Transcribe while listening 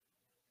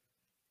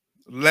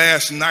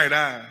Last night,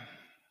 I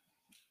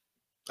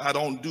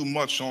don't do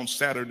much on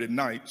Saturday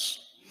nights.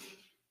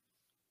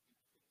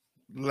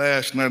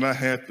 Last night, I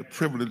had the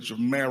privilege of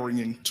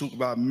marrying two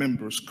of our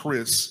members,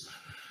 Chris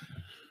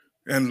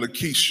and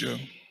Lakeisha.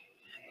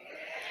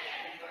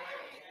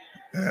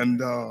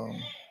 And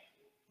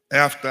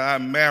after I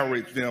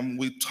married them,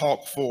 we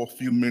talked for a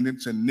few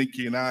minutes, and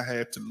Nikki and I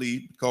had to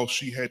leave because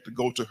she had to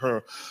go to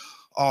her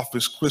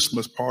office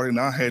Christmas party, and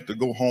I had to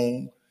go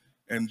home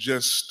and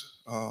just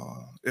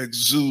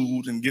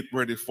exude and get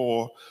ready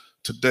for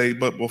today.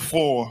 But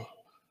before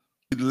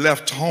we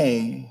left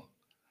home,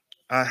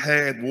 I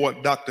had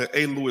what Dr.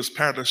 A. Lewis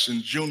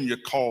Patterson Jr.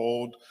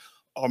 called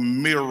a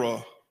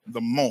mirror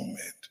the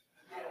moment.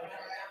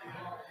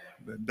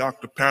 That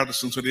Dr.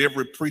 Patterson said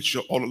every preacher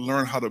ought to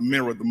learn how to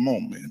mirror the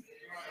moment.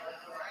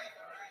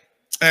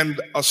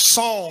 And a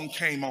song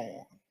came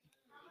on.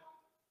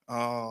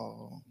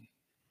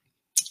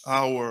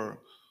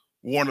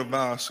 One of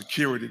our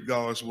security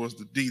guards was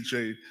the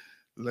DJ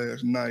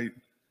last night,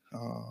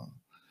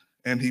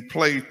 and he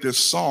played this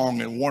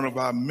song, and one of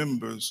our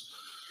members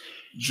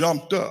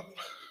jumped up,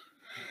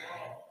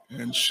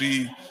 and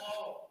she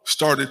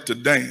started to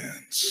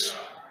dance.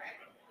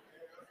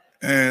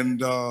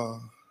 And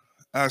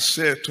I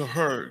said to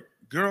her,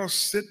 "Girl,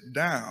 sit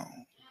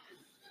down."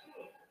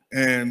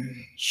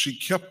 And she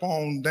kept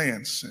on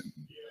dancing.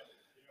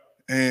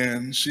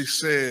 And she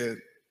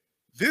said,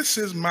 "This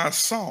is my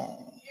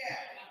song.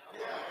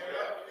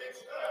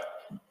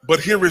 But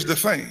here is the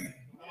thing.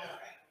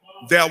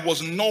 There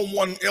was no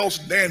one else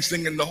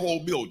dancing in the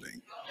whole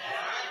building."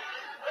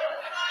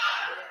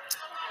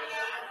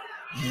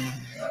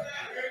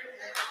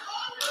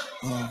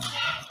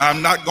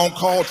 I'm not going to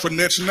call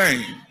Trinette's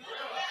name.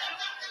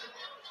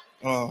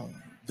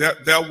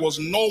 There was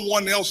no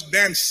one else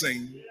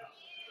dancing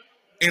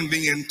in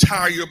the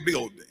entire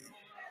building.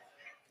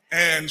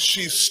 And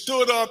she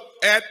stood up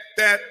at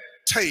that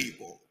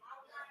table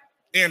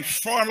in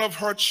front of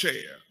her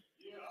chair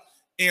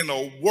in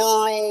a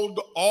world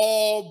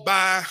all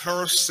by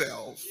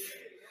herself.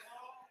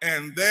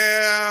 And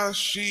there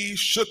she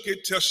shook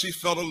it till she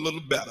felt a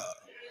little better.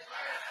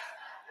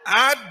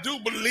 I do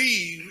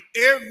believe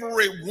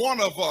every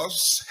one of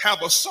us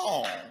have a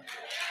song.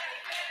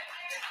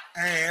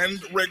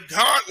 And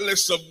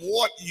regardless of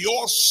what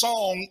your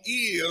song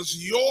is,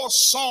 your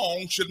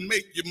song should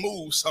make you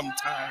move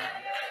sometime.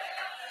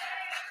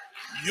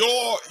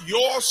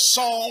 Your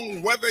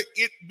song, whether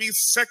it be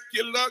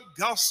secular,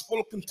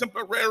 gospel,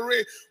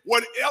 contemporary,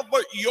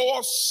 whatever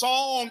your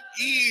song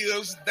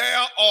is,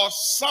 there are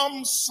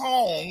some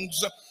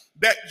songs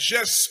that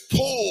just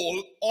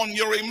pull on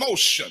your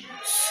emotions.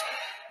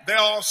 There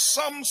are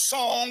some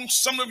songs,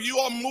 some of you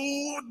are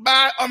moved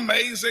by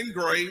Amazing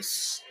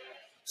Grace.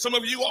 Some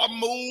of you are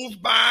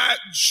moved by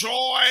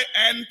joy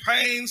and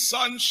pain,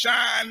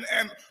 sunshine,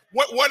 and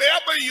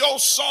whatever your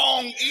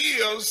song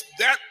is,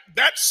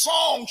 that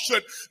song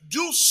should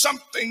do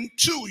something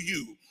to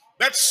you.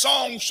 That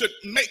song should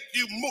make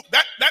you move.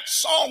 That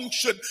song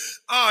should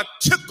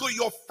tickle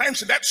your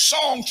fancy. That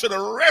song should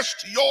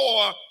arrest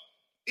your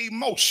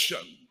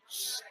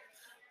emotions.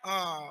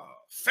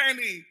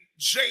 Fannie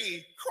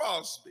J.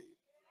 Crosby.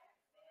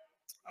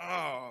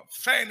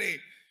 Fannie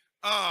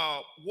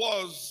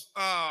was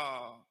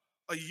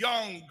a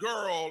young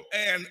girl,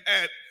 and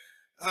at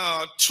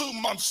 2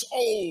 months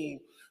old,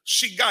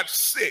 she got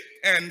sick,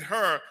 and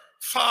her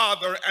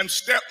father and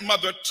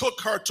stepmother took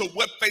her to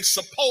what they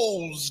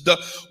supposed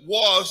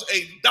was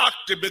a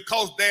doctor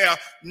because their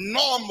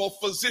normal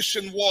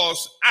physician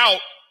was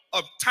out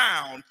of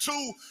town.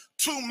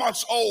 Two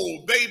months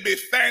old, baby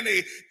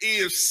Fannie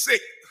is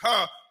sick.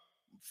 Her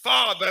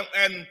father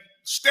and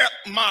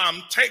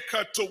stepmom take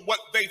her to what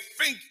they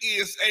think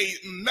is a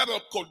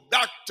medical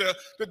doctor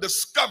to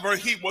discover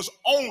he was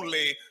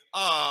only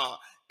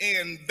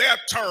in their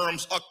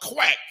terms a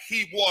quack.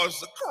 He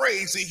was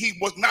crazy. He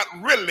was not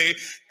really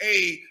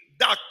a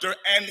doctor,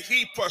 and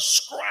he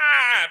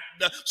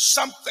prescribed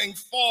something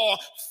for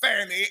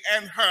Fannie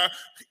and her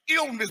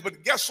illness.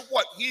 But guess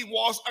what? He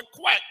was a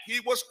quack. He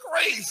was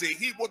crazy.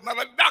 He was not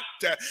a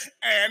doctor.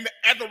 And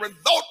as a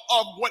result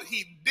of what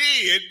he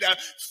did,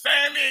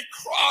 Fannie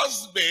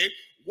Crosby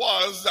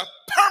was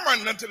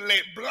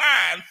permanently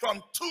blind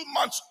from 2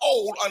 months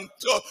old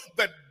until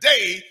the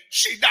day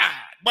she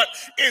died. But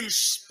in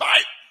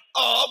spite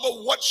of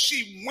what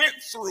she went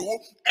through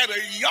at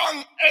a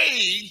young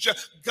age,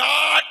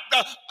 God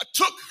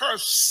took her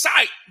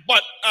sight,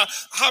 but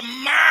her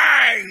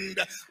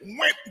mind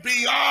went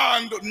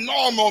beyond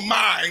normal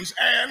minds.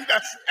 And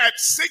at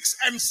 6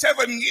 and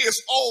 7 years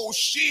old,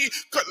 she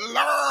could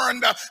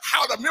learn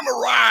how to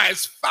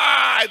memorize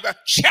 5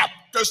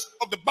 chapters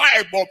of the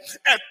Bible.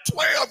 At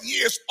 12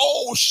 years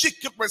old, she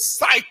could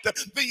recite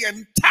the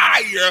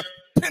entire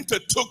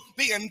Pentateuch,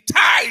 the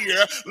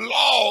entire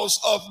laws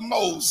of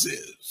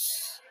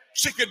Moses.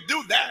 She could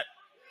do that.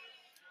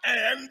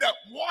 And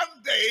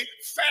one day,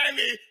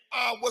 Fannie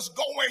was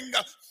going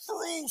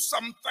through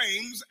some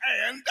things,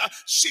 and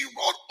she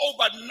wrote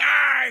over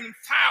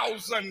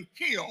 9,000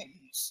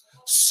 hymns.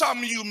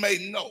 Some you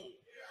may know.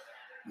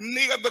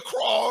 Near the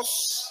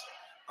cross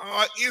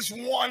is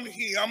one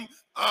hymn.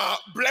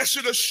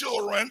 Blessed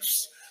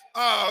Assurance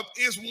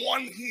is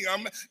one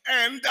hymn.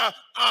 And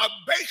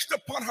based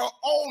upon her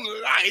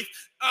own life,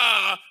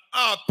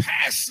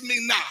 Pass Me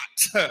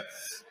Not,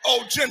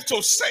 oh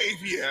gentle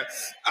Savior,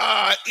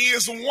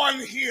 is one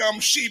hymn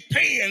she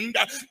penned.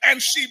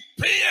 And she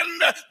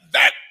penned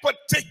that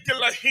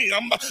particular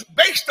hymn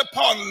based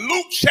upon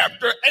Luke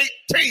chapter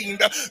 18,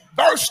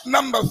 verse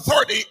number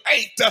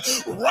 38.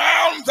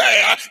 Round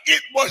there,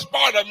 it was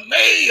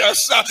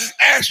Bartimaeus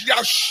as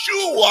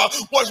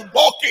Yeshua was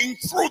walking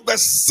through the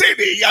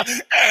city,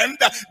 and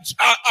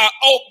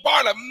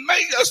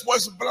Bartimaeus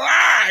was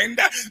blind,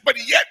 but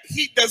yet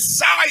he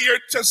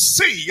desired to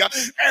see.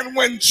 And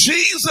when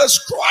Jesus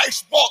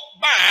Christ walked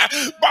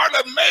by,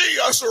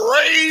 Bartimaeus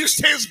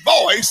raised his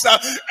voice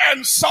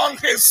and sung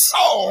his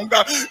song,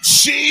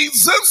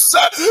 Jesus,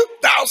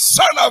 thou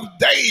son of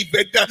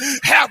David,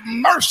 have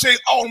mercy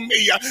on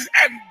me.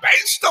 And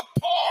based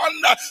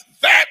upon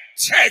that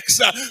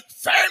text,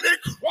 Fanny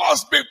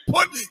Crosby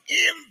put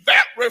in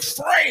that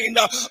refrain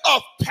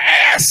of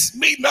pass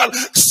me not.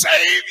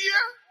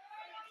 Savior,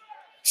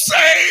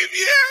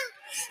 Savior,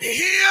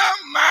 hear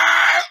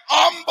my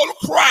humble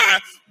cry.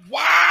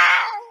 While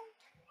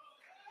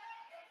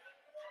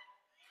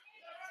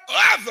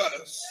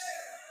others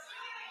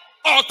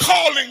are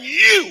calling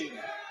you,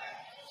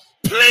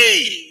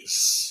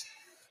 please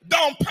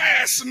don't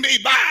pass me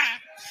by.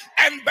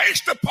 And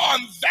based upon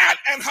that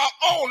and her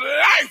own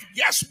life,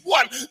 guess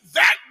what?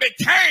 That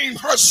became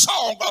her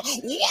song.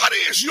 What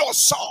is your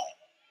song?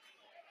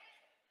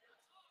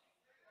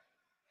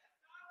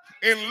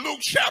 In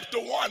Luke chapter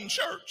 1,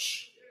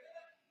 church,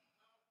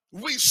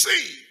 we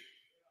see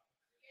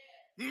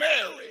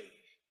Mary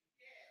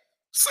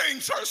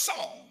sings her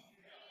song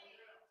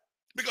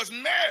because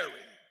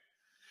Mary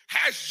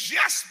has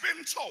just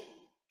been told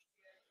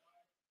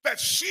that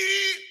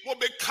she will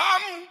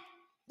become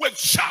with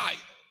child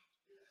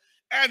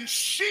and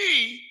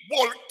she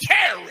will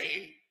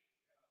carry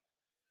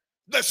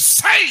the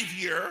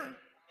Savior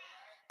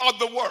of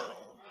the world.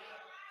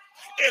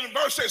 In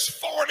verses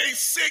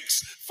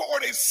 46,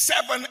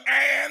 47,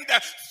 and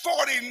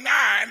 49,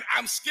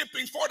 I'm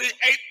skipping 48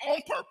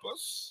 on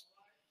purpose,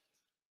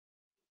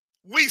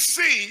 we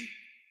see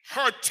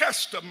her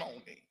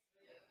testimony.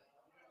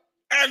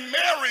 And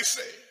Mary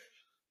said,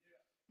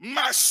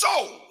 my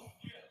soul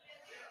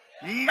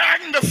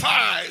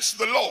magnifies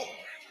the Lord,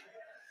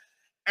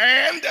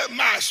 and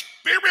my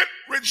spirit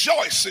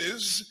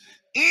rejoices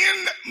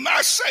in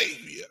my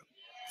Savior.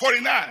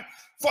 49.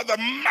 For the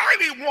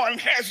mighty one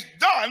has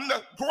done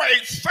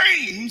great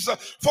things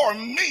for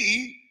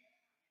me,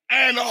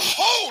 and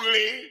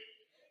holy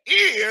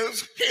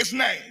is his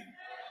name.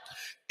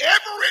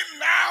 Every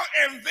now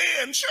and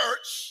then,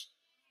 church,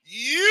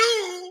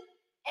 you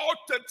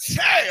ought to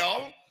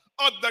tell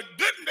of the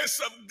goodness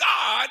of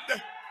God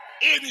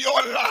in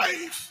your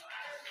life.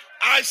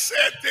 I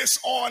said this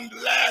on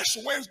last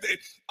Wednesday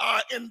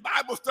in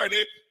Bible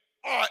study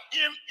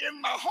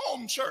in my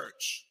home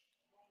church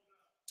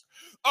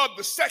of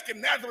the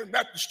Second Nazarene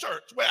Baptist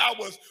Church, where I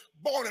was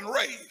born and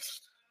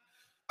raised.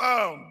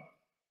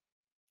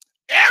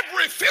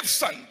 Every fifth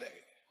Sunday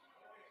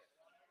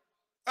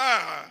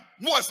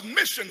was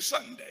Mission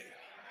Sunday.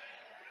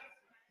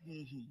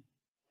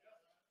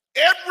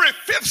 Every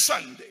fifth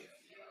Sunday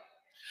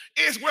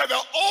is where the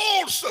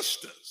old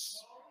sisters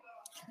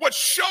would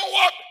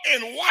show up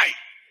in white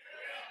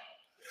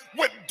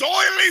with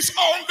doilies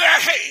on their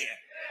head,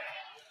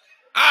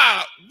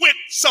 with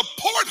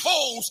support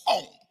holes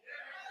on,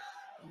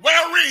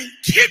 wearing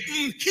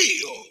kitten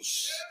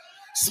heels,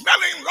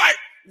 smelling like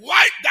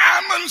white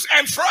diamonds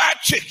and fried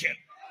chicken.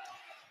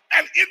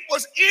 And it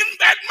was in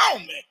that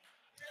moment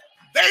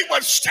they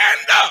would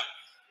stand up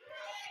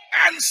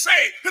and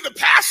say to the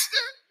pastor,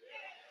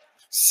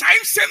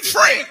 saints and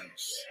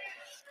friends,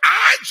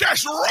 I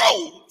just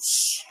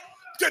rose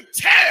to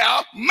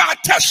tell my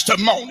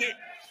testimony.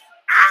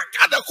 I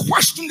got a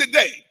question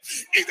today.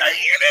 Is there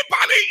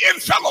anybody in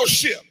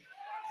fellowship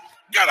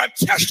got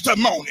a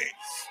testimony?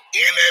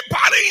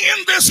 Anybody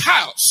in this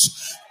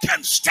house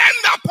can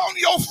stand up on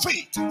your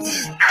feet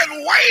and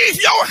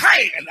wave your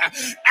hand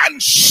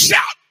and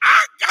shout,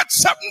 I got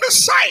something to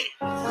say.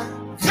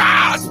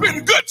 God's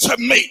been good to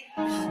me.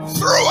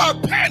 Through a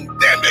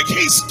pandemic,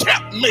 he's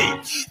kept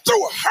me.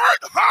 Through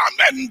hurt, harm,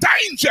 and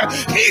danger,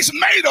 he's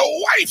made a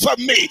way for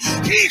me.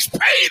 He's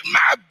paid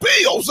my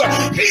bills.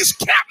 He's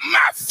kept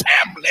my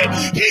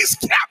family. He's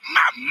kept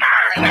my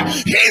mind.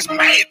 He's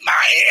made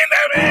my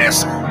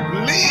enemies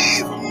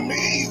leave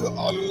me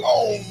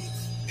alone.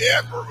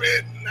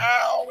 Every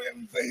now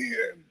and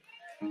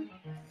then,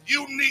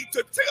 you need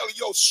to tell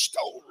your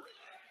story.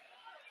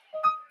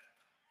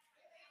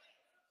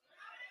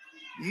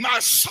 My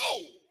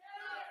soul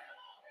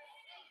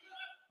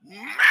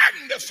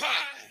magnifies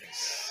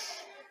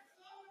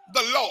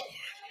the Lord.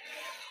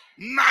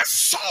 My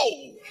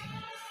soul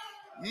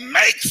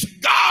makes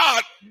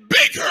God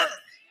bigger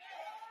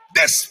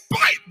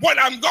despite what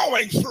I'm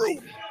going through.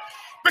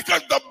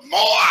 Because the more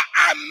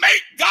I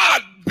make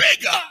God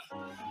bigger,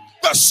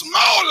 the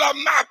smaller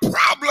my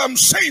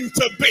problems seem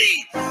to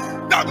be.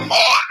 The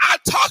more I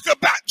talk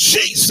about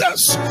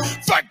Jesus,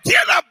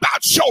 forget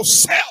about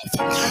yourself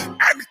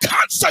and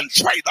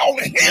concentrate on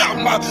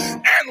him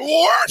and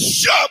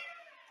worship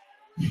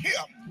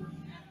him.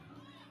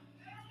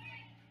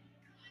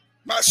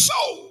 My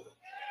soul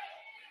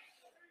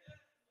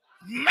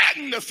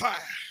magnifies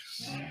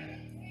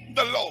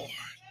the Lord,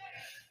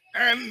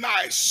 and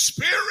my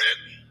spirit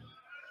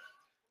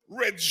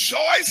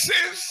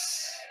rejoices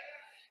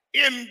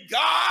in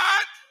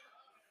God,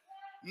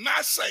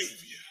 my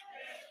Savior.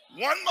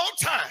 One more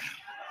time.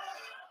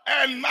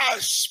 And my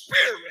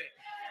spirit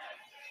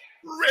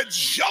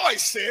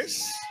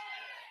rejoices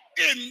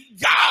in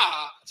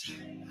God,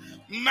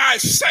 my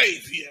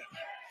Savior.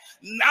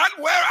 Not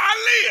where I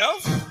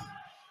live,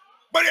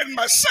 but in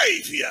my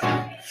Savior.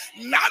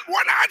 Not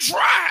when I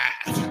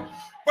drive,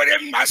 but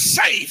in my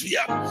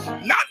Savior.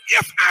 Not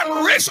if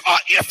I'm rich or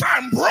if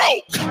I'm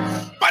broke,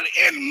 but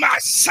in my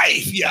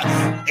Savior.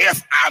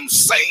 If I'm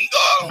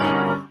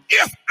single,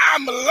 if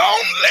I'm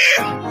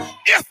lonely,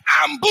 if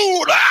I'm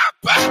booed up,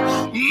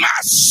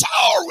 my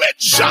soul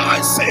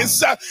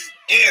rejoices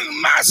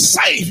in my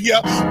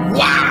Savior.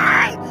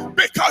 Why?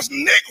 Because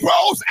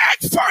Negroes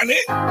act funny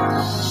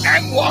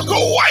and walk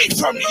away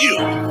from you.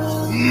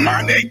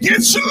 Money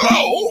gets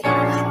low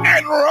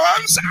and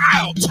runs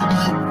out.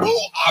 Who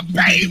or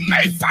babe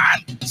may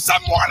find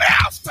someone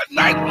else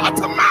tonight or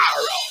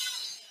tomorrow.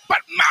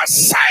 But my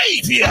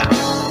Savior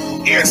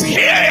is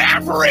here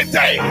every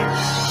day.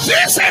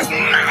 This is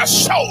my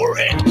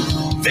story.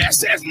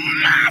 This is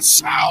my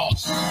song.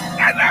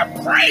 And I'm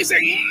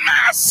praising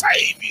my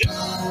Savior.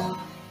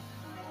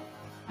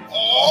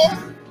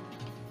 Oh,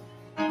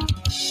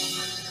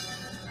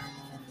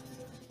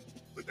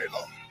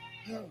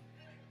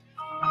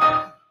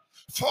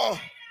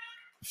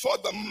 for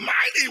the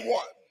mighty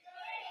one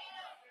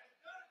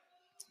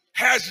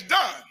has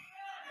done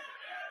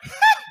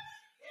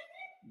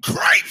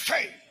great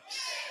things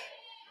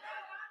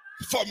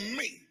for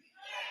me.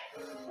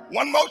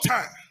 One more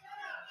time.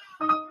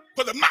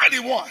 For the mighty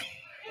one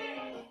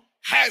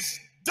has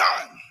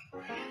done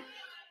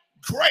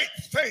great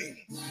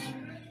things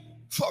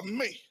for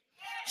me.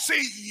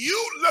 See,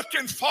 you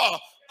looking for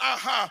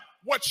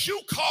what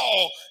you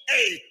call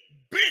a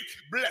big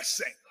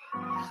blessing.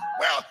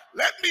 Well,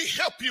 let me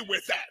help you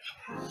with that.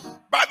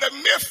 By the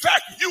mere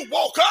fact you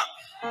woke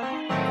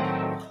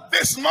up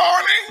this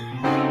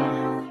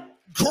morning,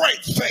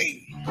 great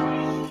thing.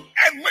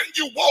 And when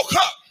you woke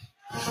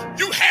up,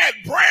 you had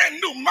brand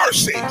new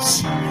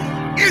mercies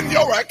in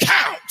your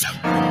account.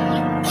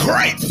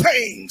 Great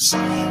things.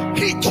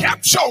 He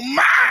kept your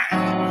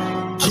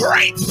mind.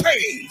 Great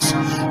things.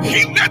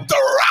 He let the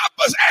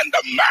robbers and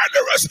the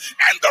murderers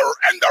and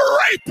the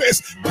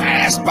rapists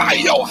pass by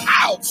your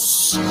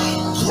house.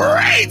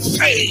 Great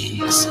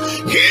things.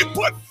 He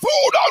put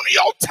food on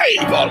your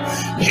table.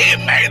 He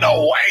made a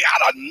way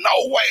out of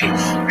no way.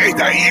 Is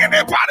there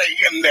anybody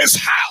in this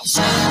house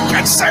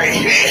can say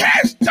he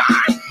has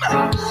done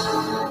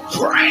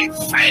great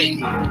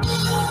things?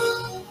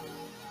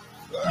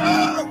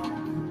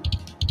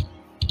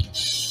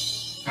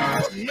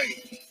 For me.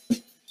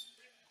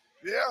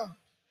 Yeah.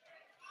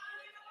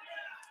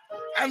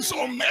 And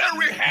so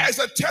Mary has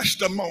a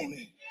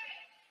testimony.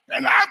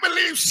 And I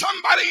believe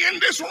somebody in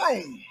this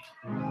room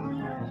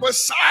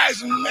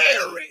besides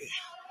Mary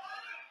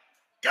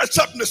got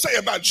something to say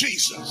about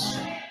Jesus.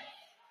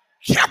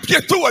 Kept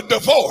you through a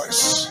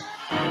divorce.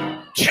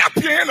 Kept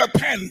you in a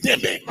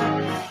pandemic.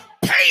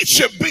 Paid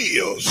your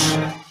bills.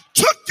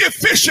 Took your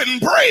fish and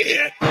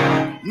bread.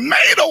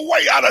 Made a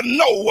way out of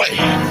no way.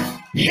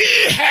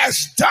 He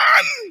has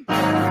done,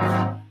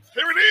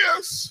 here it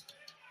is,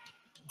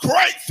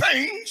 great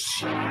things.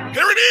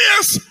 Here it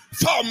is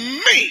for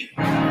me.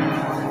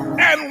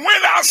 And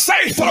when I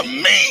say for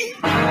me,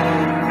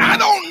 I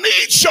don't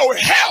need your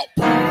help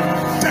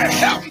to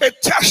help me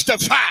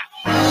testify.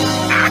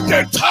 I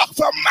can talk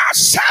for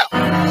myself.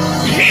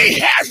 He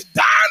has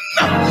done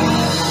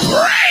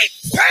great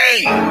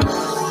things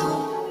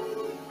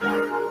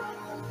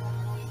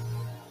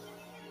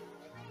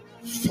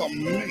for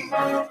me.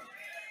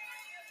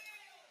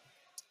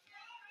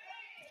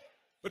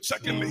 But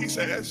secondly, he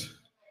says,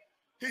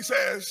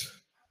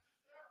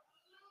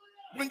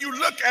 when you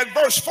look at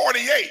verse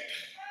 48,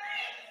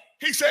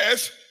 he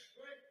says,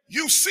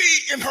 you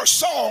see in her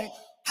song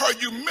her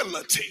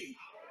humility.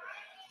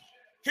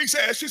 She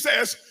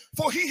says,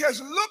 for he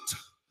has looked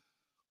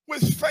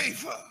with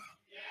favor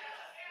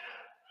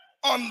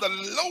on the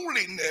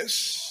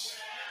lowliness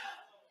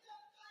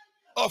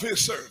of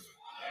his servant.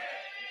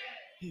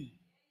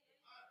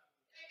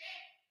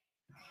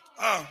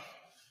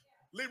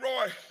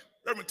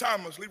 Reverend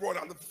Thomas, Leroy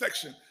on the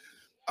perfection.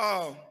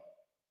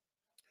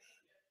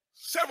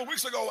 Several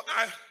weeks ago,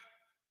 I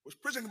was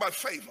preaching about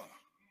favor.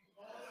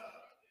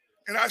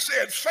 And I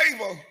said,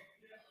 favor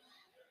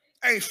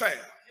ain't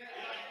fair.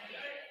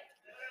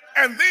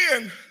 And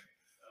then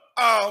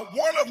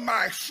one of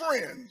my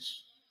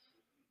friends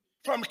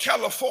from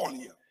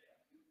California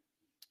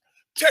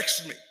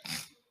texted me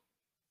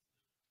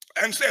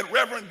and said,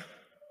 Reverend,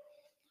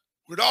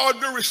 with all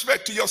due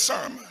respect to your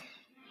sermon,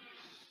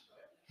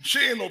 she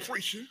ain't no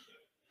preacher.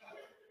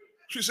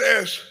 She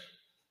says,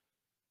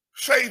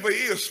 favor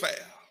is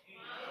fair.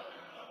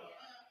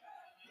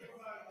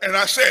 And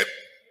I said,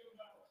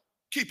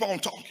 keep on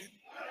talking.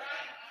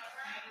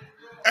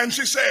 And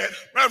she said,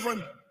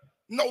 Reverend,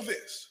 know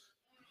this.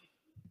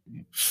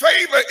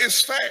 Favor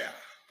is fair.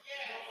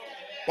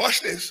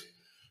 Watch this.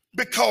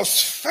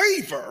 Because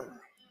favor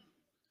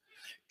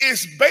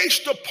is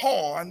based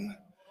upon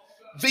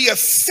the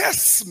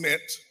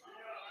assessment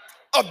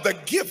of the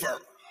giver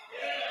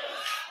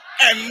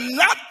and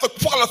not the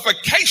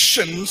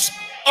qualifications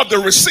of the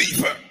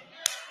receiver.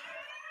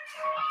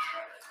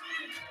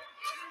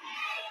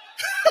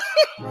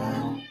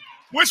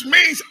 Which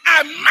means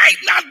I might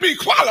not be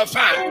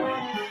qualified,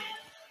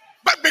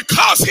 but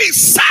because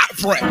he's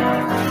sovereign,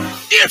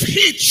 if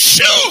he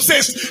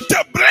chooses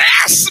to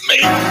bless me,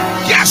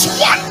 guess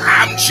what?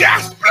 I'm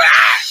just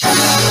blessed.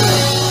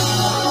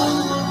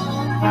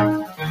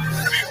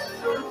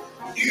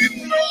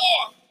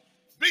 Ignore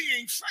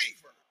being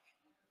favored.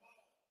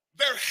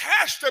 There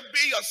has to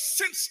be a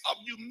sense of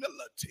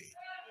humility.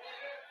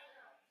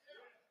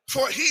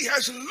 For he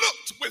has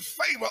looked with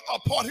favor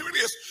upon, here it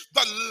is,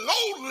 the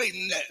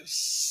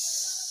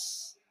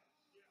lowliness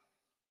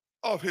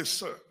of his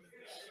servants.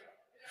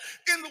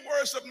 In the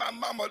words of my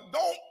mama,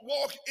 don't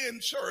walk in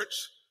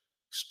church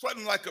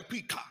strutting like a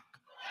peacock.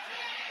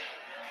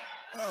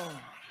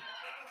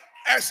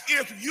 As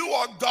if you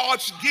are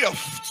God's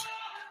gift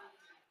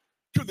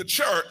to the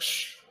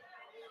church,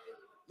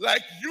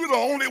 like you're the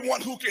only one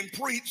who can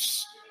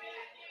preach,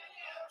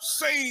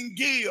 sing,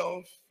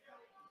 give,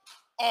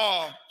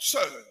 or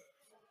serve.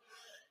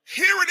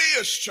 Here it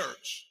is,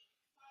 church.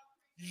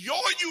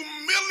 Your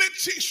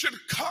humility should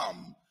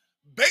come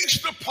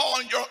based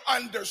upon your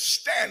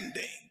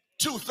understanding.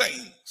 Two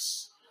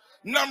things.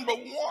 Number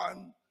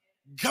one,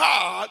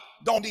 God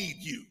don't need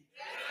you.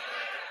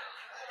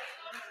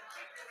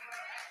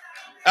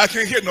 I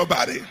can't hear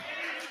nobody.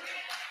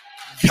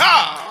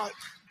 God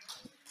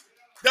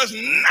does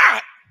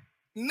not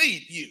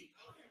need you.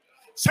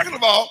 Second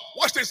of all,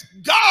 watch this.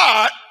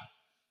 God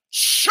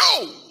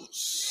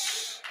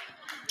chose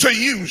to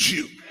use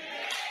you.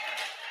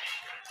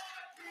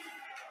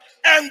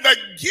 And the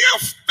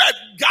gift that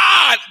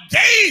God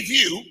gave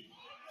you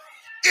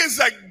is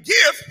a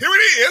gift, here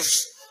it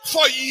is,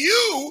 for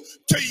you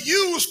to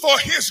use for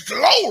his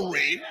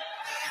glory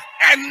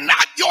and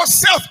not your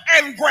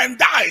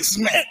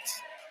self-aggrandizement.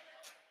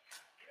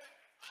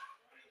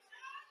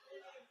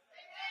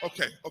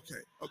 Okay.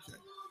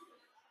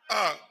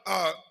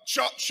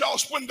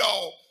 Charles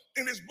Swindoll,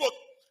 in his book,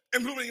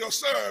 Improving Your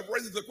Serve,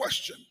 raises the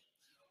question,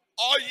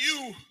 are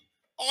you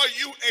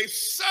a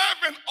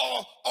servant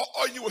or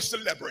are you a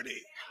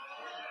celebrity?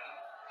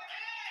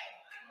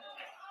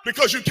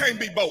 Because you can't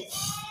be both.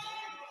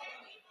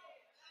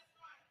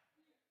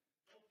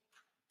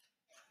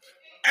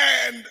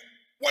 And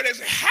what has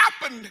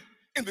happened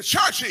in the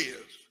church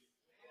is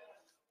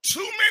too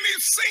many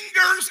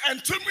singers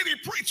and too many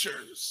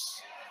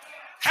preachers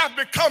have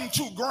become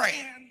too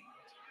grand.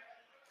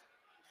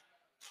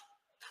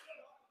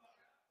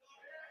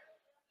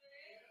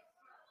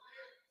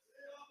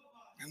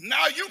 And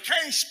now you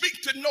can't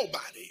speak to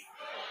nobody.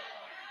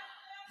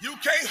 You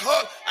can't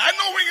hug. I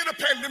know we're in a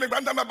pandemic, but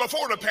I'm talking about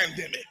before the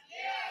pandemic.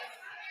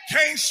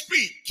 Can't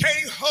speak,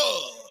 can't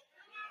hug,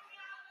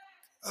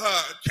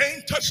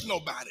 can't touch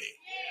nobody.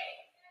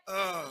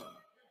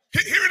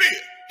 Here it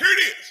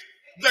is.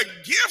 The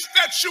gift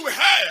that you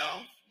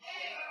have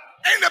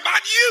ain't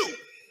about you.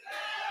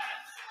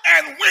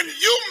 And when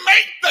you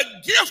make the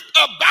gift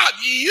about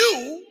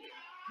you,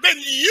 then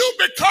you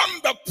become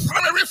the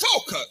primary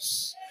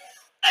focus.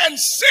 And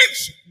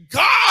since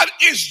God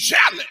is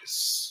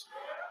jealous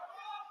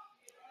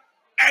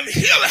and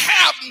he'll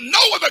have no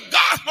other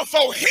gods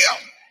before him,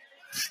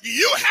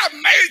 you have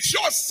made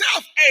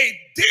yourself a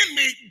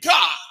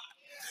demigod.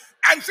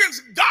 And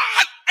since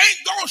God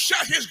ain't gonna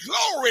share his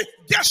glory,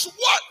 guess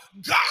what?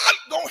 God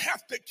gonna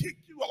have to kick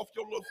you off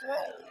your little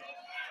throne.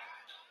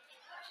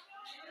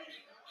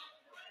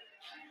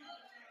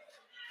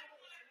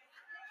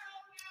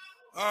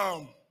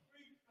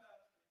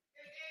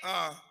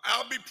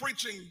 I'll be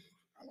preaching,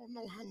 I don't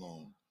know how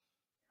long,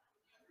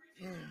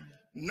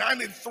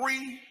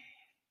 93.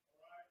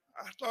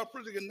 I started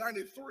preaching in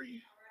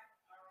 93,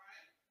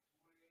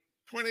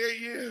 28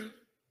 years.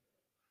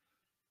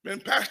 Been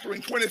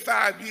pastoring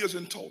 25 years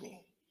in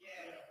total.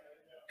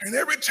 And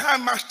every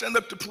time I stand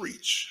up to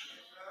preach,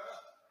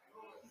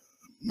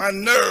 my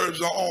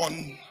nerves are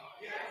on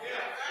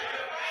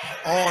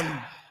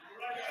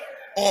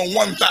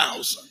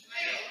 1,000.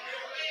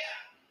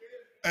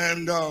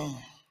 And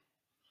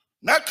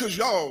not because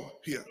y'all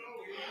here,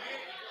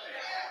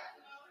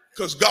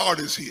 because God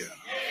is here.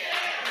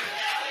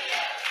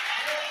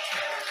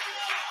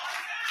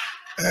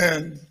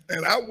 And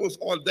I was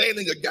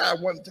ordaining a guy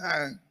one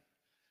time,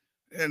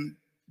 and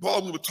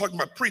while we were talking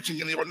about preaching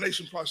in the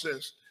ordination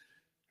process,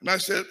 and I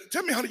said,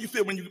 tell me, how do you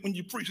feel when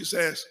you preach? He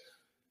says,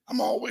 I'm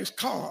always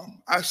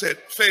calm. I said,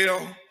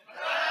 fail.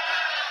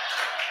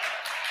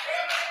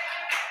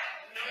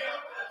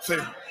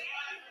 Fail.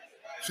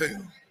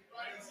 Fail.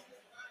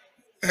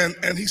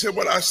 And he said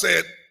what I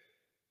said,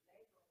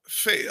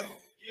 fail.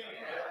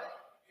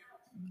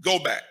 Go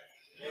back.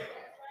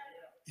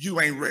 You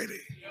ain't ready.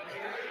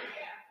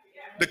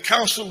 The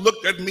counselor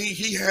looked at me.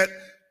 He had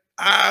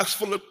eyes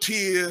full of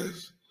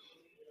tears.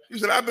 He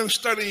said, I've been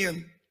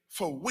studying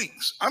for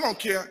weeks. I don't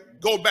care.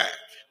 Go back.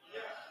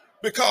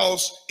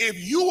 Because if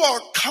you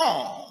are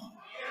calm,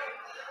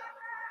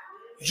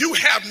 you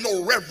have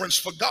no reverence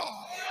for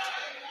God.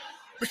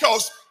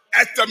 Because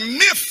at the mere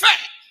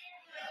fact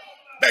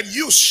that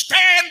you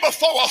stand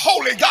before a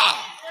holy God,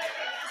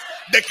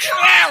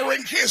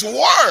 declaring his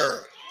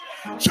word,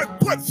 should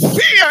put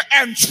fear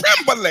and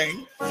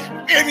trembling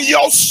in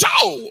your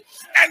soul.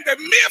 And the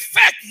mere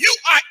fact you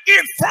are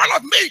in front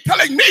of me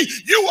telling me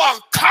you are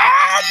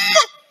calm,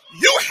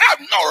 you have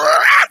no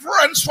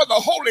reverence for the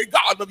holy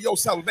God of your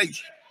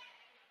salvation.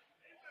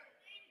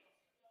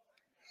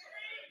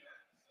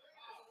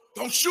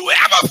 Don't you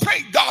ever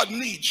think God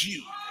needs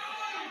you.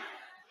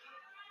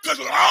 Because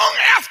long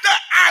after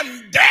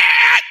I'm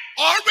dead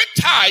or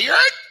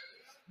retired,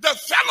 the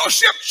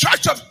Fellowship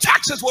Church of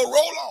Texas will roll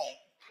on.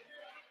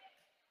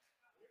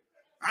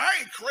 I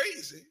ain't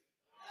crazy.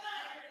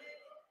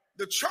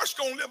 The church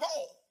gonna live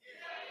on.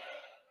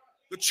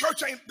 The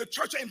church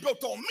ain't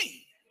built on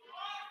me.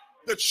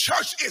 The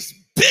church is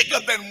bigger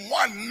than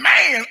one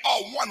man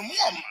or one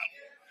woman.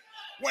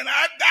 When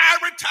I die,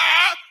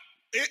 retire,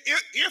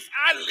 if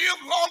I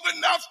live long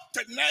enough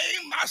to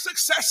name my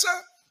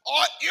successor,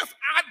 or if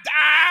I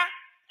die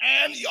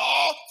and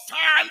y'all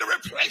find a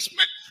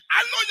replacement,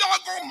 I know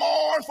y'all gonna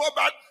mourn for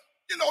about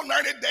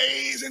 90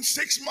 days and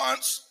 6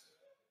 months.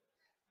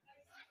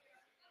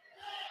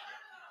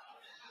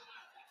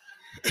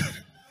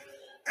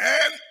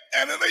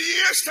 And in a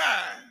year's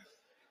time,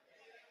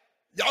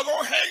 y'all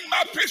gonna hang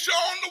my picture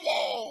on the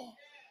wall.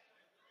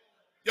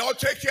 Y'all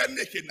take care of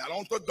Nikki now.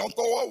 Don't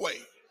throw her away.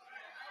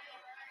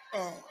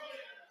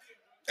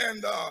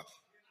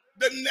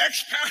 The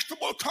next pastor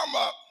will come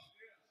up.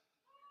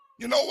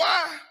 You know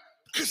why?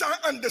 Because I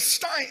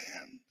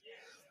understand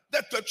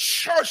that the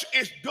church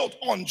is built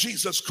on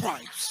Jesus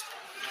Christ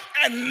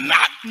and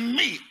not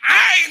me.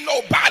 I ain't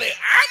nobody.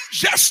 I'm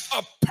just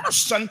a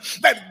person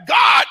that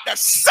God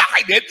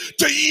decided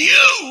to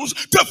use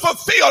to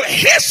fulfill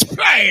his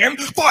plan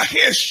for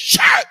his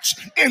church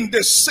in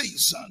this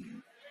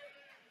season.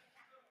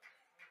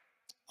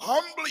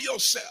 Humble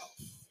yourself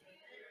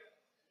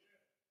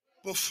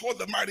before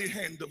the mighty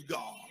hand of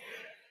God.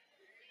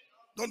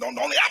 Don't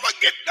ever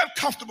get that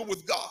comfortable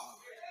with God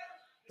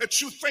that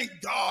you think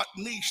God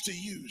needs to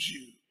use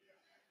you.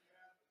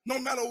 No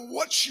matter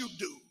what you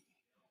do,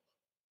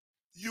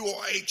 you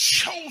are a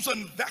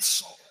chosen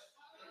vessel,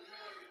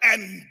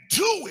 and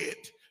do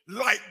it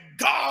like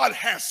God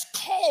has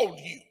called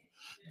you.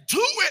 Do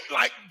it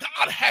like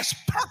God has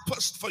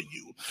purposed for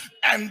you,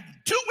 and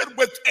do it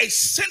with a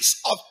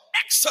sense of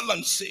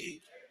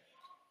excellency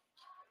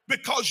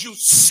because you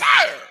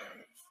serve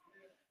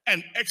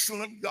an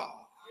excellent God.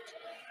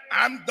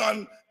 I'm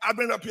done. I've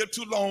been up here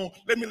too long.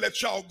 Let me let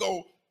y'all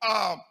go.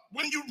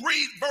 When you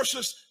read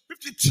verses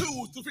 52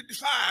 through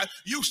 55,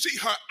 you see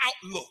her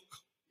outlook.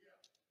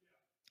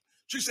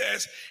 She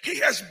says, he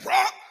has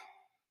brought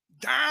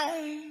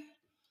down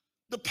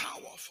the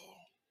powerful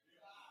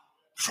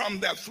from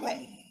their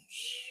thrones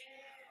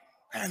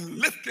and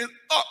lifted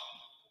up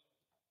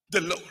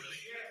the lowly,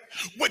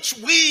 which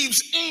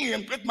weaves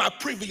in with my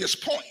previous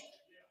point.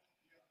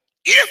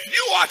 If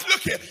you are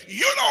looking,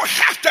 you don't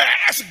have to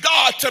ask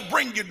God to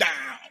bring you down.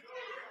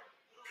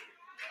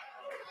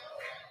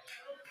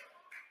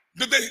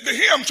 The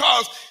hymn,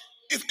 Charles,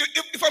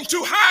 if I'm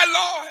too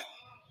high, Lord,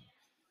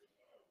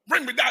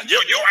 bring me down. You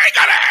ain't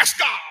got to ask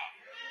God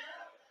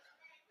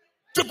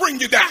to bring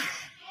you down.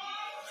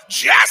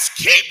 Just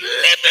keep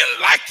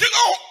living like you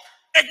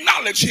don't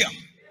acknowledge him.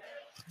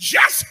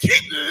 Just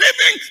keep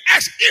living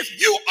as if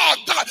you are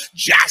God.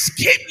 Just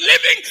keep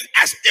living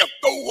as if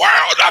the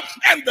world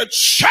and the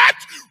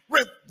church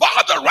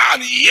revolve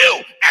around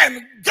you,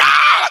 and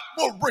God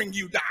will bring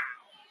you down.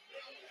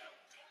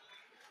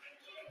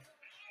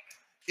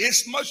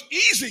 It's much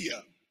easier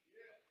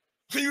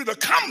for you to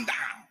come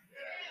down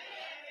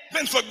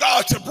than for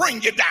God to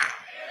bring you down.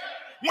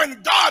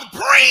 When God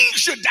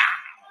brings you down,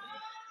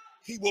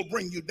 he will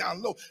bring you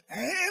down low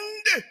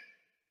and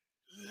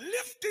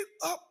lifted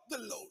up the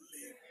lowly.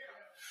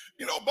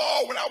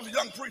 Ball, when I was a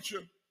young preacher,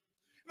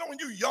 when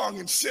you're young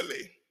and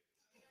silly,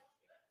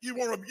 you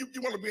want to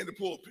be in the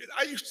pulpit.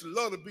 I used to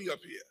love to be up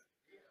here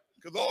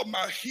because all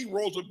my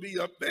heroes would be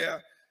up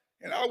there,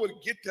 and I would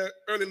get that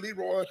early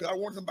Leroy because I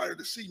wanted somebody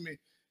to see me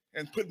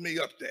and put me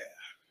up there.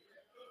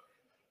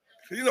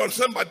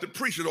 Something about the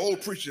preacher, the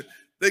old preacher,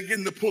 they get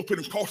in the pulpit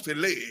and cross their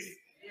leg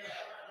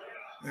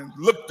and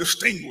look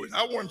distinguished.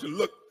 I wanted to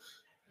look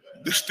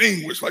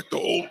distinguished like the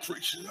old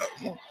preacher. I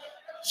want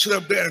to sit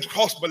up there and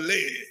cross my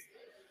leg.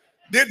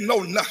 Didn't know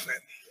nothing.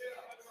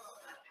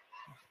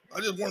 I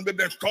just wanted to be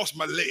there and cross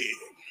my leg.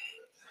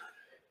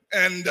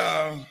 And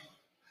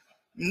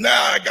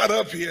now I got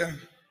up here,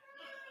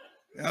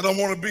 and I don't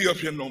want to be up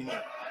here no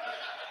more.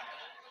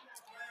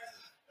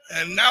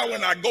 And now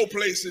when I go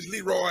places,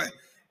 Leroy,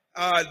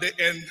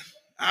 and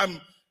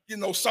I'm,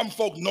 some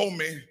folk know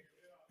me,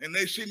 and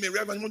they see me,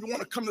 Reverend, when you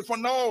want to come to the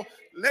front, no,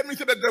 let me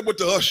sit there with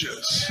the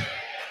ushers.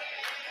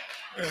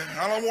 Yeah,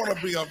 I don't want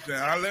to be up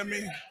there.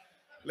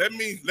 Let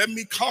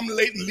me come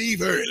late and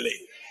leave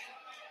early.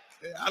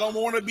 Yeah, I don't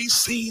want to be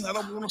seen. I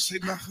don't want to say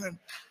nothing.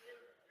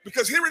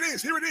 Because here it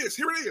is.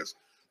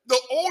 The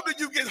older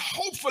you get,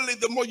 hopefully,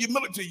 the more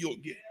humility you'll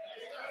get.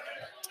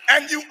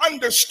 And you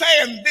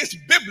understand this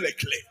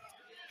biblically.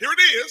 Here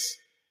it is.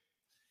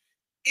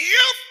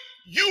 If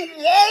you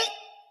want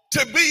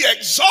to be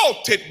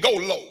exalted, go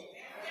low.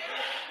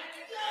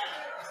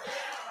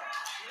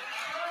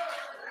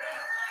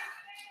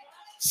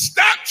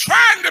 Stop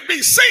trying to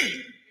be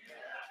seen.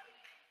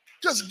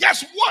 Because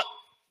guess what?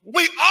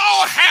 We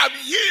all have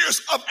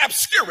years of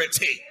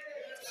obscurity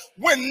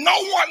when no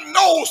one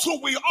knows who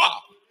we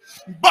are.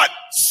 But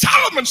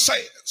Solomon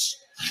says,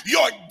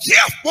 your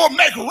gift will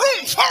make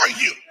room for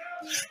you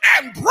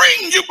and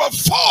bring you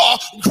before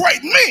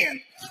great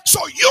men.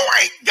 So you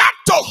ain't got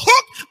to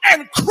hook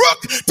and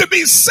crook to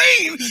be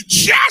seen.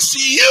 Just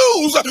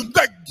use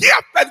the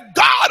gift that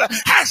God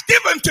has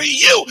given to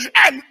you,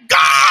 and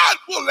God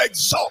will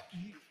exalt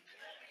you.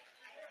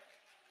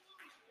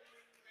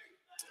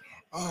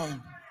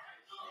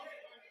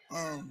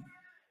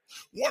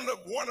 One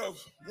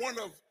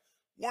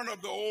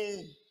of the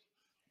old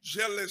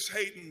jealous,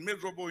 hating,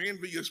 miserable,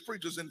 envious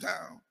preachers in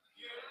town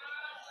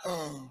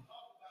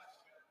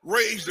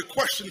raised a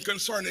question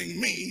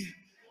concerning me.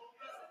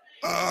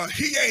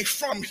 He ain't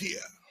from here,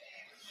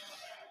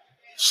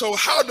 so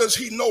how does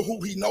he know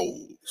who he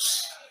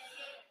knows?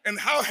 And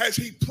how has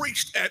he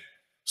preached at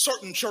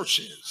certain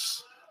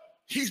churches?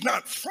 He's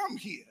not from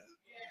here.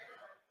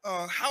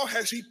 How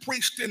has he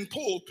preached in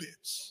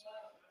pulpits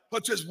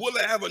such as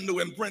Willer Avenue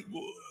and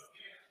Brentwood,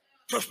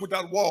 Church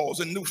Without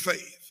Walls and New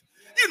Faith?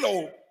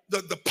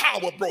 The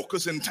power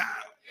brokers in town,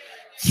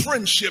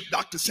 Friendship,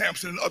 Dr.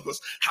 Sampson and others.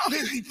 How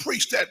did he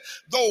preach at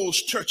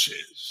those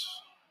churches?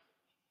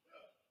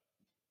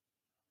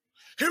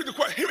 Here's the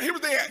question. Here's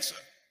the answer.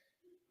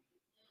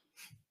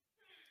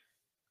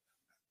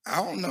 I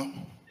don't know.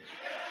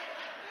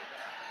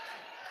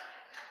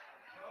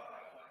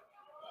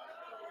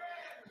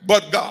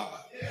 But God.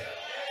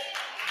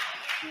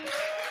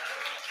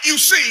 You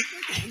see,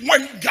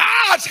 when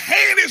God's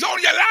hand is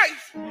on your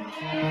life,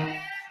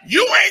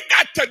 you ain't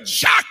got to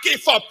jockey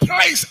for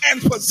place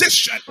and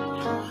position.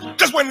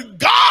 Because when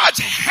God's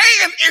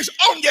hand is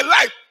on your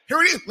life,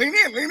 here it is, lean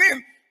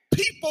in,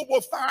 people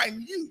will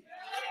find you.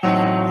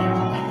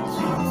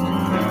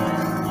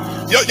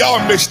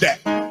 Y'all missed that.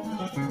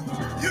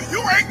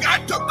 You ain't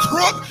got to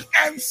crook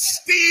and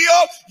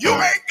steal. You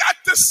ain't got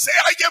to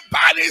sell your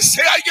body,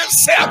 sell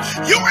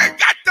yourself. You ain't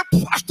got to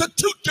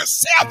prostitute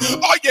yourself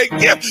or your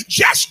gift.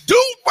 Just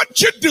do what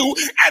you do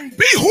and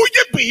be who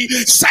you be.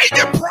 Say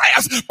your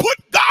prayers. Put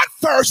God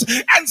first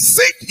and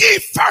seek ye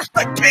first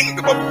the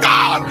kingdom of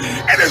God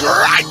and his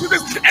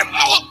righteousness, and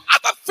all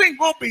other things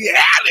will be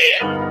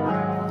added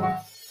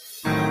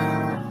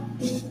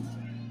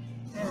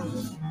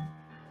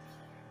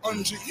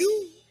unto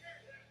you.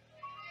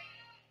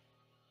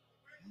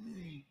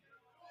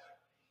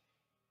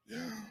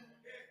 Yeah.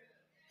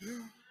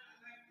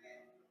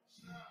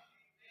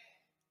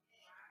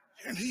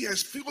 And he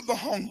has filled the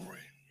hungry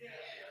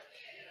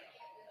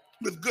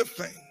with good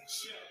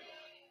things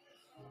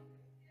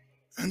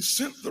and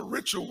sent the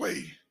rich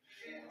away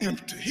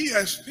empty. He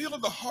has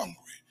filled the hungry,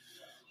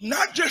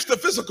 not just the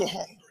physical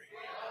hungry,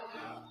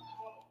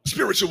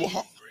 spiritual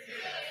hungry.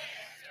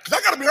 Because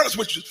I got to be honest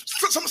with you,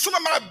 some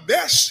of my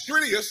best, here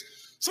it is,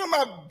 some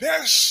of my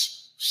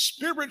best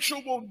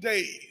spiritual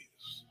days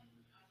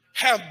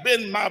have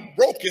been my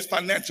brokest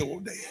financial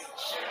days.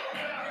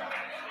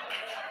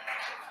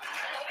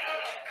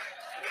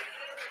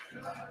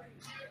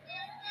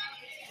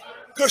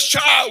 Because,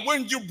 child,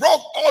 when you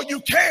broke, all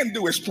you can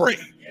do is pray.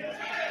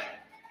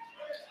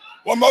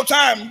 One more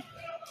time,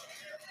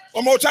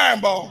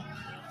 ball.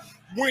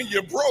 When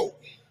you're broke,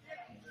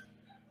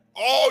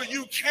 all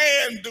you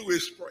can do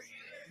is pray.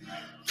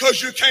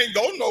 Because you can't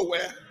go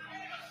nowhere.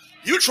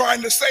 You're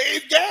trying to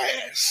save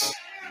gas.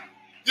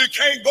 You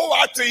can't go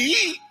out to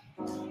eat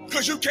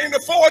because you can't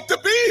afford the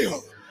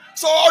bill.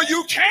 So all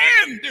you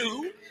can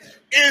do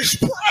is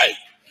pray.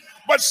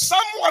 But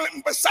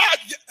someone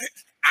besides,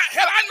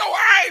 I know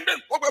I ain't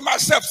been broke with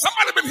myself.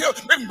 Somebody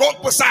been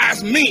broke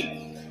besides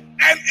me.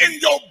 And in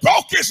your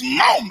brokest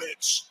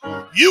moments,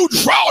 you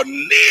draw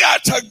near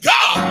to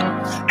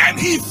God, and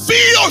he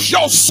fills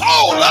your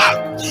soul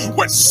up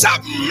with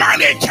something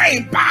money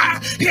can't buy.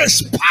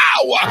 His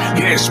power,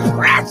 his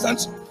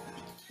presence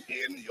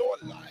in your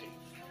life.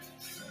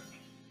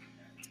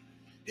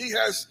 He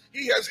has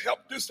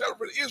helped this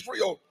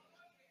Israel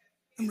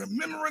in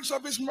remembrance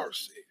of his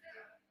mercy.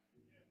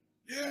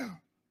 Yeah.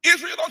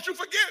 Israel, don't you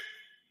forget.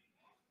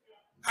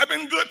 I've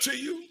been good to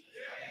you.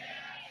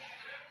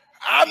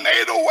 I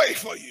made a way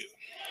for you.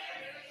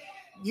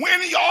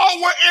 When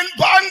y'all were in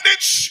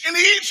bondage in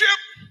Egypt,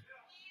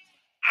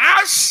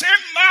 I sent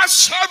my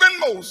servant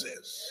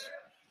Moses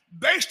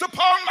based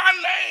upon my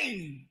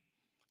name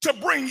to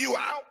bring you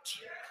out.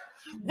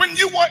 When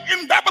you were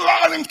in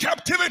Babylon in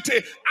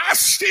captivity, I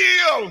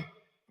still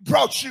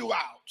brought you out.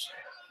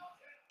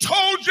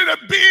 Told you to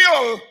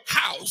build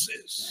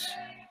houses.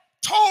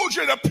 Told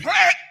you to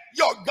plant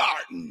your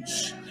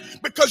gardens.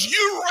 Because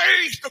you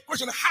raised the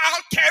question, how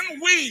can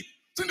we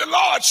sing the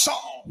Lord's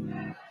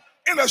song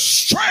in a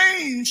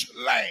strange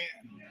land?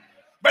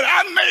 But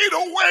I made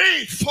a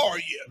way for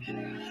you.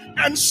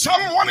 And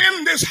someone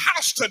in this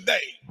house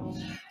today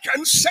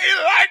can say,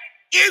 like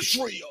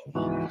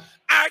Israel,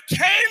 I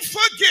can't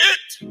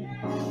forget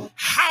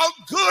how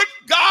good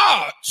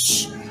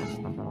God's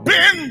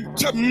been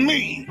to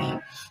me.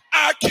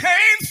 I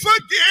can't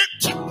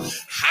forget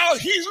how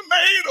he's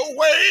made a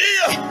way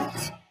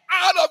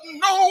out of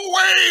no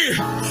way.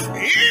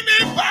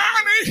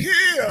 Anybody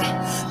here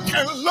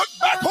can look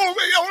back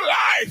over your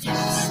life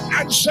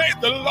and say,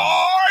 the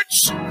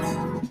Lord's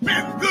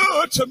been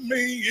good to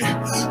me.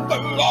 The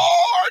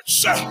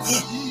Lord's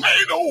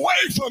made a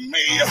way for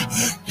me.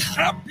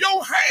 Clap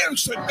your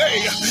hands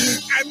today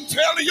and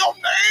tell your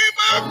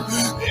neighbor,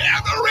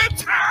 every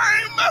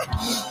time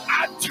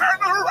I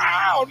turn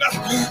around,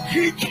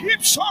 he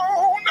keeps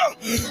on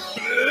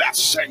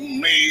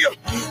blessing me.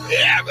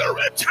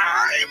 Every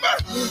time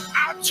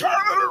I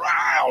turn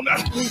around,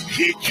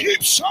 he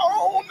keeps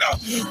on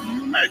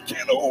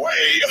making a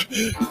way.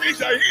 Is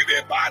there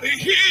anybody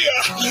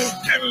here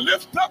can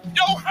lift up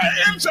your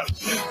hands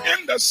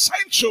in the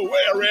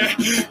sanctuary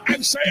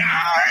and say,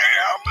 I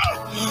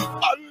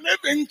am a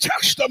living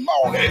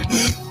testimony.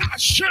 I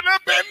should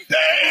have been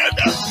dead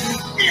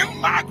in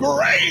my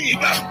grave,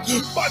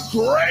 but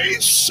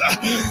grace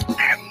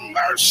and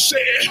mercy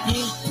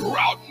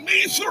brought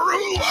me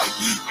through.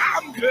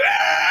 I'm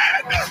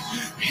glad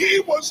he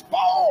was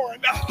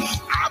born.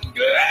 I'm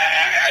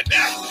glad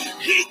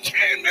he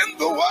came in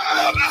the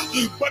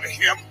world, but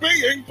him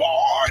being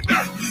born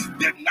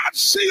did not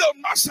seal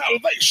my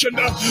salvation.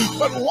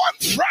 But one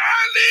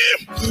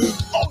Friday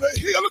on a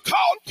hill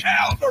called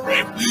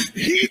Calvary,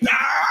 he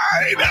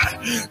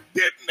died.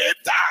 Didn't he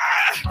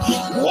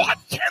die? What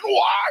can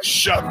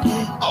wash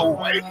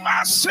away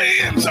my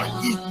sins?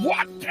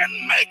 What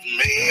can make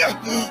me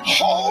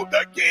whole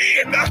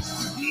again?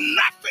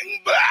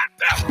 Nothing but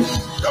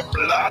the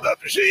blood of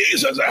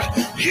Jesus.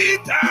 He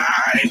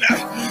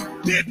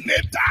died. Didn't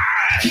he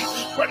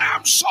die? But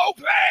I'm so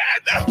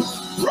glad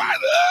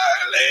right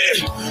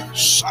early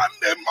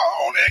Sunday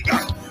morning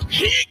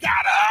he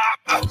got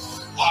up,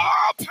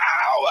 all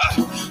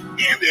power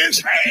in his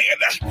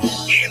hand.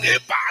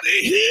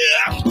 Anybody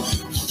here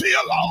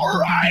feel all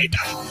right?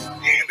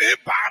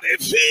 Anybody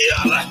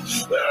feel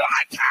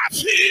like I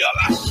feel?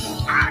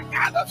 I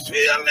got a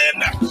feeling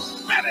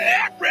that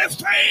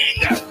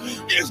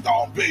everything is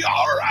gonna be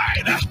all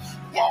right.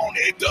 Won't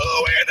he do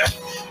it?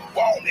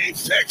 Won't he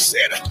fix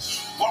it?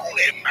 Won't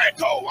he make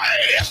a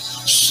way?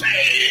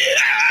 Say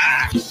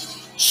yeah.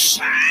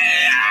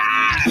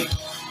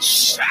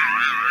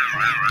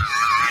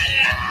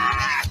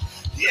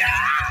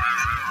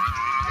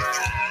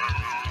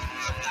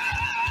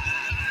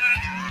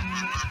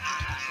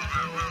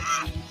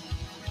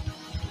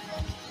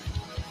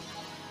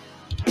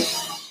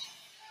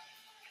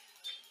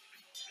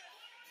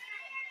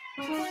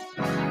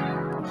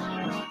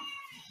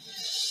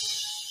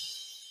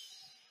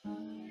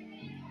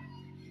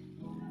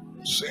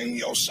 Sing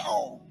your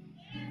song.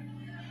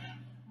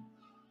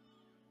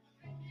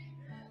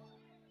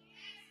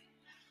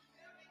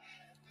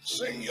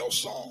 Sing your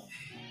song.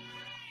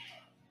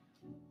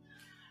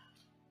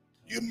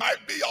 You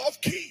might be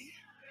off key.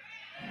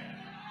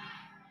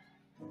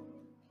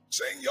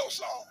 Sing your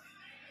song.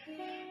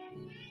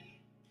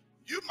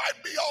 You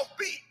might be off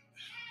beat.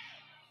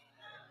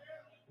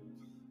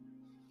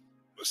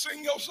 But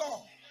sing your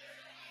song.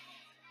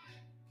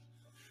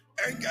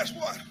 And guess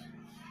what?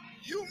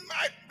 You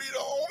might be the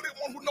only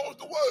one who knows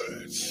the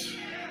words.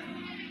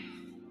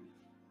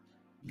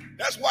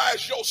 That's why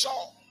it's your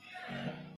song.